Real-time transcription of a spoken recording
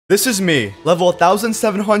This is me, level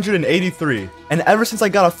 1783, and ever since I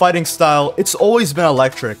got a fighting style, it's always been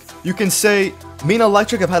electric. You can say, me and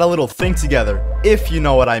electric have had a little thing together, if you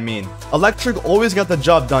know what I mean. Electric always got the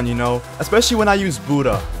job done, you know, especially when I use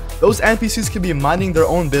Buddha. Those NPCs can be minding their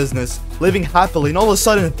own business, living happily, and all of a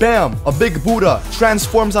sudden, bam, a big Buddha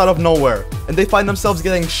transforms out of nowhere, and they find themselves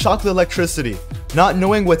getting shocked with electricity, not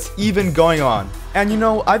knowing what's even going on. And you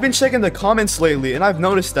know, I've been checking the comments lately, and I've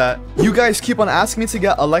noticed that you guys keep on asking me to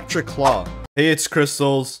get Electric Claw. Hey, it's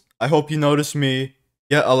Crystals. I hope you notice me.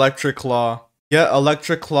 Get Electric Claw. Get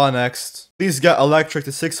Electric Claw next. Please get Electric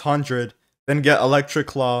to 600, then get Electric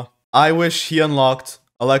Claw. I wish he unlocked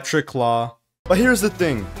Electric Claw. But here's the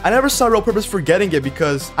thing, I never saw a real purpose for getting it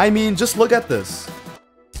because, I mean, just look at this.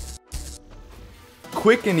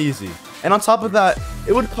 Quick and easy. And on top of that,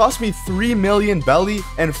 it would cost me 3 million belly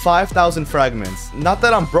and 5,000 fragments. Not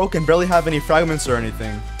that I'm broke and barely have any fragments or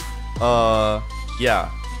anything.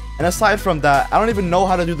 Yeah. And aside from that, I don't even know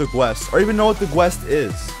how to do the quest, or even know what the quest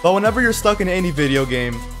is. But whenever you're stuck in any video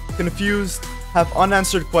game, confused, have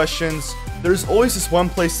unanswered questions, there's always this one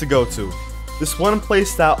place to go to. This one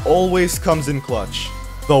place that always comes in clutch.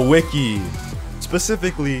 The wiki.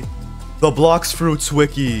 Specifically, the Blox Fruits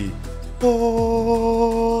wiki.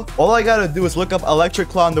 Oh. All I gotta do is look up Electric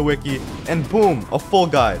Claw in the wiki, and boom, a full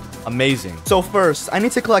guide. Amazing. So first, I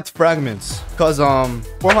need to collect fragments, cause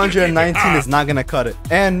 419 is not gonna cut it.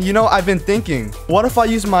 And you know, I've been thinking, what if I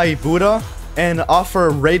use my Buddha and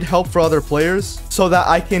offer raid help for other players, so that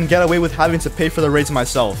I can get away with having to pay for the raids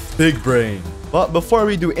myself? Big brain. But before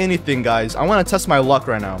we do anything, guys, I want to test my luck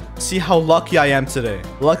right now. See how lucky I am today.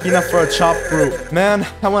 Lucky enough for a chopped fruit. Man,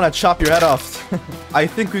 I want to chop your head off. I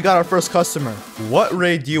think we got our first customer. What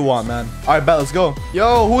raid do you want, man? Alright, bet, let's go.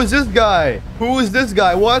 Yo, who is this guy? Who is this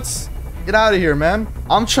guy? What? Get out of here, man.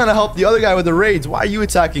 I'm trying to help the other guy with the raids. Why are you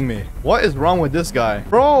attacking me? What is wrong with this guy?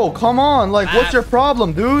 Bro, come on. Like, what's your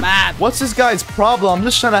problem, dude? What's this guy's problem? I'm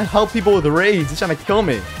just trying to help people with the raids. He's trying to kill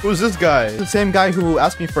me. Who's this guy? The same guy who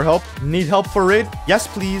asked me for help. Need help for raid? Yes,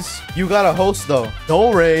 please. You got a host, though.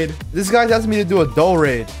 Dole raid. This guy's asking me to do a dole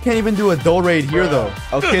raid. Can't even do a dole raid here, though.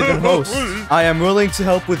 Okay, then host. I am willing to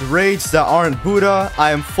help with raids that aren't Buddha.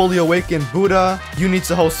 I am fully awakened Buddha. You need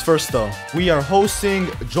to host first, though. We are hosting.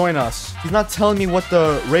 Join us. He's not telling me what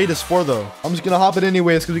the raid is for, though. I'm just gonna hop it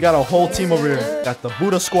anyways because we got a whole team over here. Got the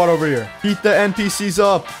Buddha squad over here. Heat the NPCs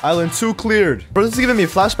up. Island 2 cleared. Bro, this is giving me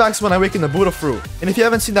flashbacks when I awaken the Buddha fruit. And if you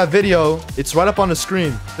haven't seen that video, it's right up on the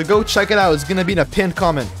screen. So go check it out. It's gonna be in a pinned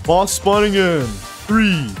comment. Boss spawning in.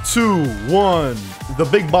 3, 2, 1. The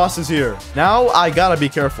big boss is here. Now I gotta be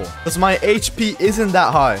careful because my HP isn't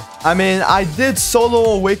that high. I mean, I did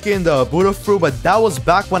solo awaken the Buddha fruit, but that was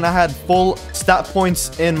back when I had full stat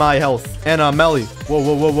points in my health and melee. Whoa,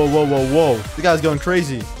 whoa, whoa, whoa, whoa, whoa, whoa. This guy's going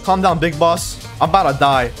crazy. Calm down, big boss. I'm about to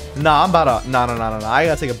die. Nah, I'm about to... Nah. I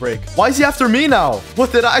gotta take a break. Why is he after me now?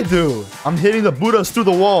 What did I do? I'm hitting the Buddhas through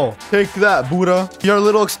the wall. Take that, Buddha. Your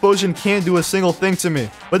little explosion can't do a single thing to me.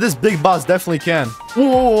 But this big boss definitely can. Whoa,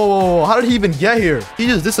 whoa, whoa, whoa. How did he even get here? He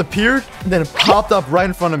just disappeared and then popped up right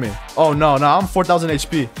in front of me. Oh, no. I'm 4,000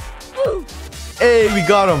 HP. Hey, we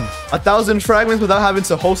got him. 1,000 fragments without having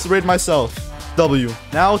to host the raid myself. W.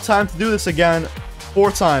 Now time to do this again 4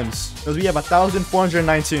 times. Because we have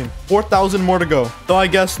 1,419. 4,000 more to go. So I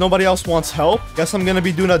guess nobody else wants help. Guess I'm going to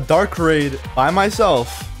be doing a dark raid by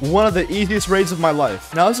myself. One of the easiest raids of my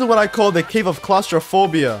life. Now this is what I call the cave of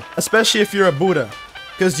claustrophobia. Especially if you're a Buddha.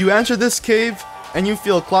 Because you enter this cave and you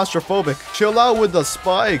feel claustrophobic. Chill out with the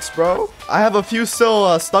spikes, bro. I have a few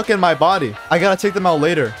still stuck in my body. I gotta take them out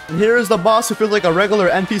later. And here is the boss who feels like a regular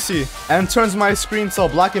NPC and turns my screen to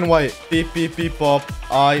black and white. Beep, beep, beep, pop.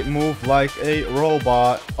 I move like a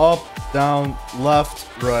robot. Up, down,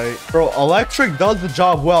 left, right. Bro, electric does the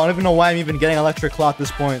job well. I don't even know why I'm even getting electric claw at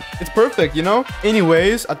this point. It's perfect, you know?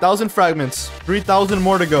 Anyways, 1,000 fragments. 3,000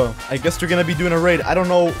 more to go. I guess they're gonna be doing a raid. I don't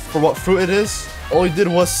know for what fruit it is. All he did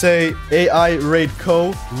was say AI raid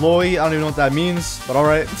co. Loy, I don't even know what that means, but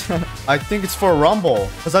alright. I think it's for Rumble,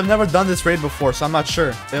 because I've never done this raid before, so I'm not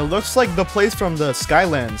sure. It looks like the place from the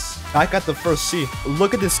Skylands. Back at the first sea.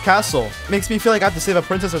 Look at this castle. Makes me feel like I have to save a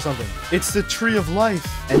princess or something. It's the Tree of Life.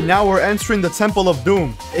 And now we're entering the Temple of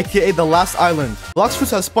Doom, aka the last island. Blox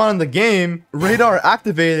Fruits has spawned in the game. Radar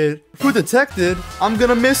activated. Fruit detected. I'm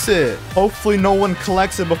gonna miss it. Hopefully no one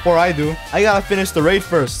collects it before I do. I gotta finish the raid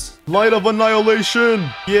first. Light of Annihilation.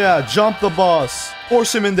 Yeah, jump the boss.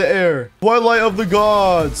 Force him in the air. Twilight of the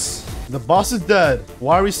Gods. The boss is dead.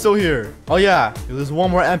 Why are we still here? Oh yeah, there's one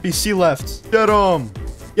more NPC left. Get him.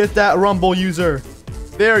 Get that Rumble user.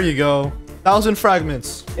 There you go. 1,000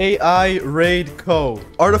 fragments. AI Raid Co.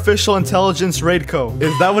 Artificial Intelligence Raid Co.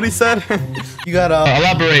 Is that what he said? You gotta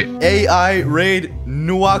elaborate. AI Raid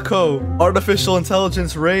Nuako. Artificial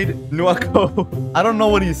Intelligence Raid Nuako. I don't know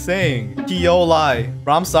what he's saying. Kiolai.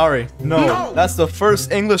 Bro, I'm sorry. No, that's the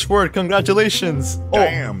first English word. Congratulations.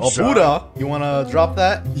 Damn, oh, a son. Buddha. You wanna drop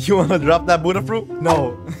that? You wanna drop that Buddha fruit?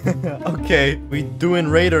 No. Okay. We doing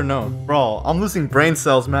raid or no? Bro, I'm losing brain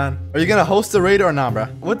cells, man. Are you gonna host a raid or not, bro?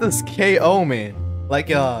 What does KO mean? Like,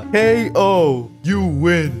 KO, you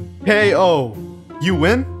win. KO, you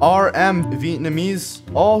win? RM Vietnamese.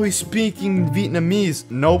 Oh, he's speaking Vietnamese.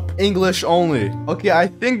 Nope, English only. Okay, I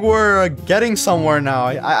think we're getting somewhere now.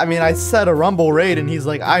 I mean, I said a Rumble raid and he's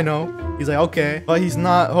like, I know. He's like, okay, but he's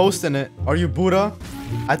not hosting it. Are you Buddha?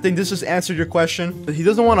 I think this just answered your question. He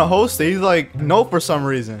doesn't want to host it. He's like, no, for some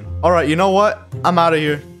reason. All right, you know what? I'm out of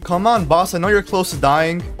here. Come on, boss. I know you're close to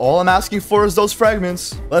dying. All I'm asking for is those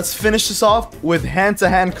fragments. Let's finish this off with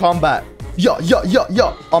hand-to-hand combat. Yeah.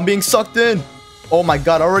 I'm being sucked in. Oh my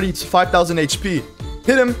god, already it's 5,000 HP.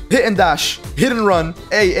 Hit him, hit and dash, hit and run.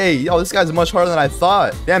 Hey, yo, this guy's much harder than I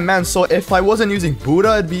thought. Damn, man, so if I wasn't using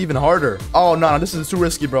Buddha, it'd be even harder. Oh, no, this is too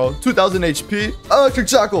risky, bro. 2,000 HP, electric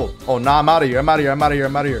tackle. Oh, nah, I'm out of here, I'm out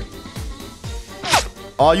of here.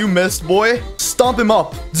 Oh, you missed, boy. Stomp him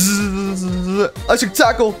up. Electric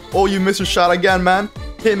tackle. Oh, you missed your shot again, man.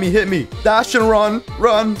 Hit me. Dash and run.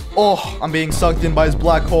 Oh, I'm being sucked in by his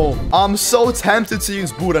black hole. I'm so tempted to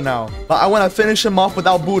use Buddha now, but I want to finish him off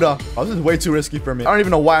without Buddha. Oh, this is way too risky for me. I don't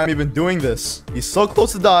even know why I'm even doing this. He's so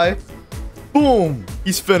close to die. Boom.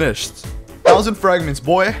 He's finished. 1,000 fragments,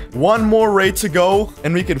 boy. One more raid to go,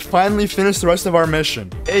 and we can finally finish the rest of our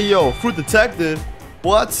mission. Hey, yo, fruit detected.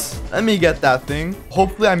 What? Let me get that thing.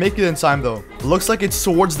 Hopefully I make it in time though. Looks like it's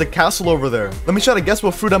towards the castle over there. Let me try to guess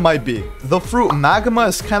what fruit it might be. The fruit magma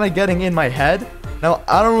is kind of getting in my head. Now,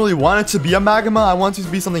 I don't really want it to be a magma. I want it to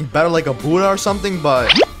be something better like a Buddha or something,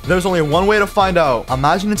 but there's only one way to find out.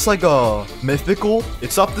 Imagine it's like a mythical.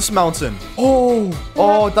 It's up this mountain. Oh,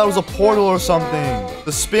 I thought it was a portal or something.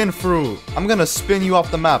 The spin fruit. I'm gonna spin you off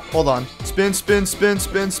the map. Hold on. Spin.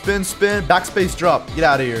 Backspace drop. Get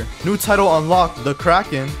out of here. New title unlocked. The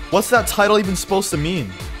Kraken. What's that title even supposed to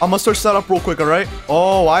mean? I'm gonna search that up real quick, alright?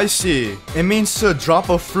 Oh, I see. It means to drop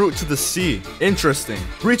a fruit to the sea. Interesting.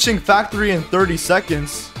 Reaching factory in 30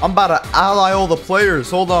 seconds. I'm about to ally all the players.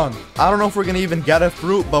 Hold on. I don't know if we're gonna even get a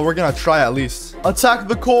fruit, but we're gonna try at least. Attack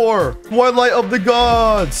the core. Twilight of the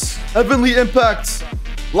gods. Heavenly impact.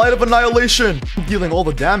 Light of annihilation. I'm dealing all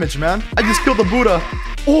the damage, man. I just killed the Buddha.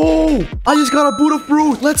 Oh, I just got a Buddha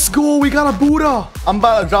fruit. Let's go. We got a Buddha. I'm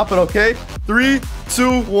about to drop it, okay? 3,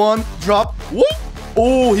 2, 1, drop. Whoop.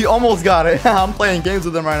 Oh, he almost got it. I'm playing games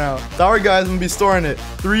with him right now. Sorry, guys. I'm gonna be storing it.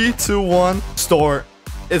 3, 2, 1, store.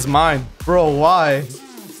 It's mine. Bro, why?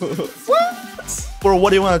 What? Bro,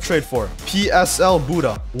 what do you want to trade for? PSL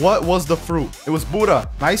Buddha. What was the fruit? It was Buddha.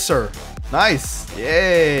 Nicer. Nice.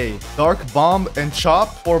 Yay. Dark bomb and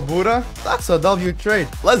chop for Buddha. That's a W trade.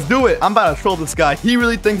 Let's do it. I'm about to troll this guy. He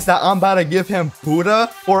really thinks that I'm about to give him Buddha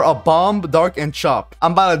for a bomb, dark, and chop.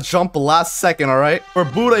 I'm about to jump last second, all right? For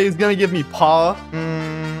Buddha, he's going to give me paw.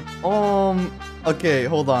 Okay,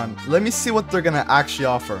 hold on. Let me see what they're going to actually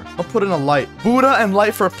offer. I'll put in a light. Buddha and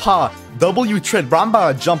light for paw. W trade. Bro, I'm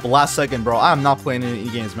about to jump last second, bro. I'm not playing any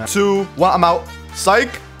games, man. 2, 1, I'm out. Psych.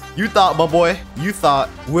 You thought, my boy. You thought.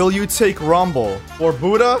 Will you take Rumble for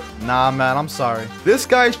Buddha? Nah, man. I'm sorry. This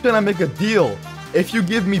guy's trying to make a deal. If you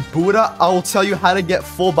give me Buddha, I will tell you how to get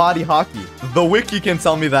full body hockey. The wiki can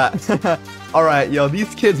tell me that. All right, yo.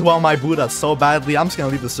 These kids want my Buddha so badly. I'm just going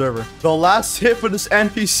to leave the server. The last hit for this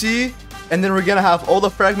NPC. And then we're going to have all the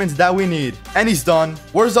fragments that we need. And he's done.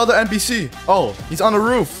 Where's the other NPC? Oh, he's on the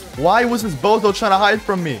roof. Why was this bozo trying to hide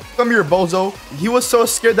from me? Come here, bozo. He was so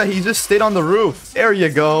scared that he just stayed on the roof. There you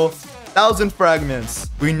go. 1,000 fragments.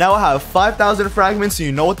 We now have 5,000 fragments, and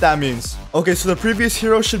you know what that means. Okay, so the previous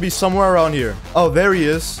hero should be somewhere around here. Oh, there he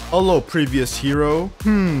is. Hello, previous hero.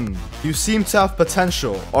 You seem to have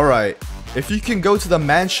potential. All right. If you can go to the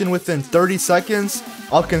mansion within 30 seconds,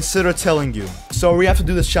 I'll consider telling you. So we have to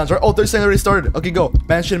do this challenge, right? Oh, 30 seconds already started. Okay, go.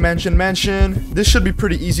 Mansion. This should be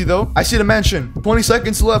pretty easy, though. I see the mansion. 20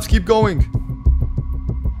 seconds left. Keep going.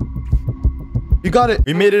 You got it.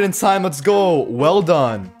 We made it in time. Let's go. Well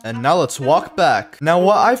done. And now let's walk back. Now,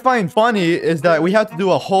 what I find funny is that we have to do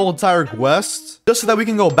a whole entire quest just so that we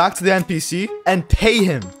can go back to the NPC and pay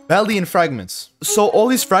him belly and fragments. So all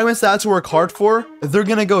these fragments that I had to work hard for, they're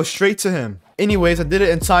gonna go straight to him. Anyways, I did it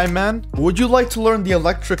in time, man. Would you like to learn the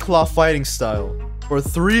electric claw fighting style? For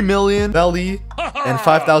 3 million belly and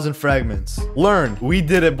 5,000 fragments. Learn. We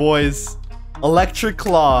did it, boys. Electric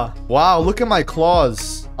claw. Wow, look at my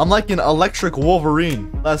claws. I'm like an electric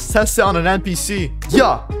Wolverine. Let's test it on an NPC.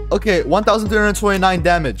 Yeah. Okay, 1,329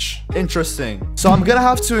 damage. Interesting. So I'm gonna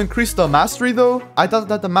have to increase the mastery though. I thought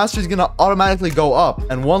that the mastery is gonna automatically go up.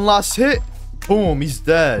 And one last hit. Boom, he's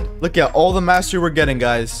dead. Look at all the mastery we're getting,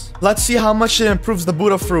 guys. Let's see how much it improves the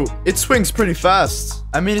Buddha fruit. It swings pretty fast.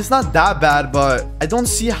 I mean, it's not that bad, but I don't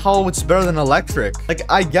see how it's better than electric. Like,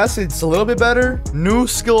 I guess it's a little bit better. New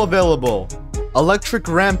skill available. Electric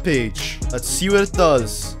rampage. Let's see what it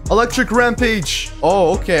does. Electric rampage.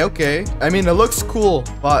 Oh, okay. I mean, it looks cool,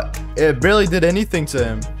 but it barely did anything to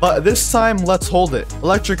him. But this time, let's hold it.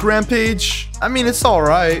 Electric rampage. I mean, it's all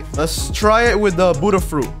right. Let's try it with the Buddha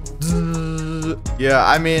fruit. Yeah,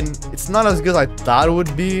 I mean, it's not as good as I thought it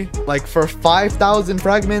would be. Like, for 5,000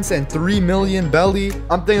 fragments and 3 million belly,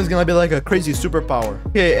 I'm thinking it's gonna be like a crazy superpower.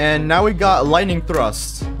 Okay, and now we got lightning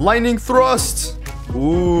thrust. Lightning thrust.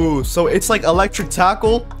 Ooh, so it's like electric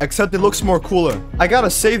tackle, except it looks more cooler. I gotta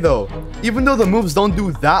say though, even though the moves don't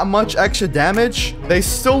do that much extra damage, they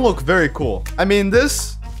still look very cool. I mean,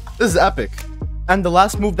 this is epic. And the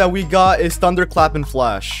last move that we got is Thunderclap and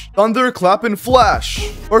Flash. Thunderclap and Flash.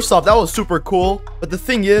 First off, that was super cool. But the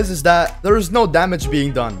thing is that there is no damage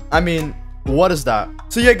being done. I mean, what is that?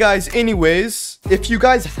 So yeah, guys, anyways, if you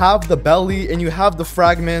guys have the belly and you have the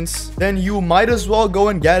fragments, then you might as well go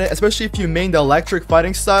and get it, especially if you main the electric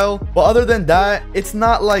fighting style. But other than that, it's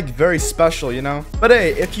not like very special, you know? But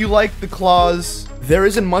hey, if you like the claws, there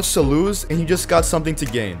isn't much to lose and you just got something to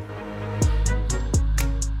gain.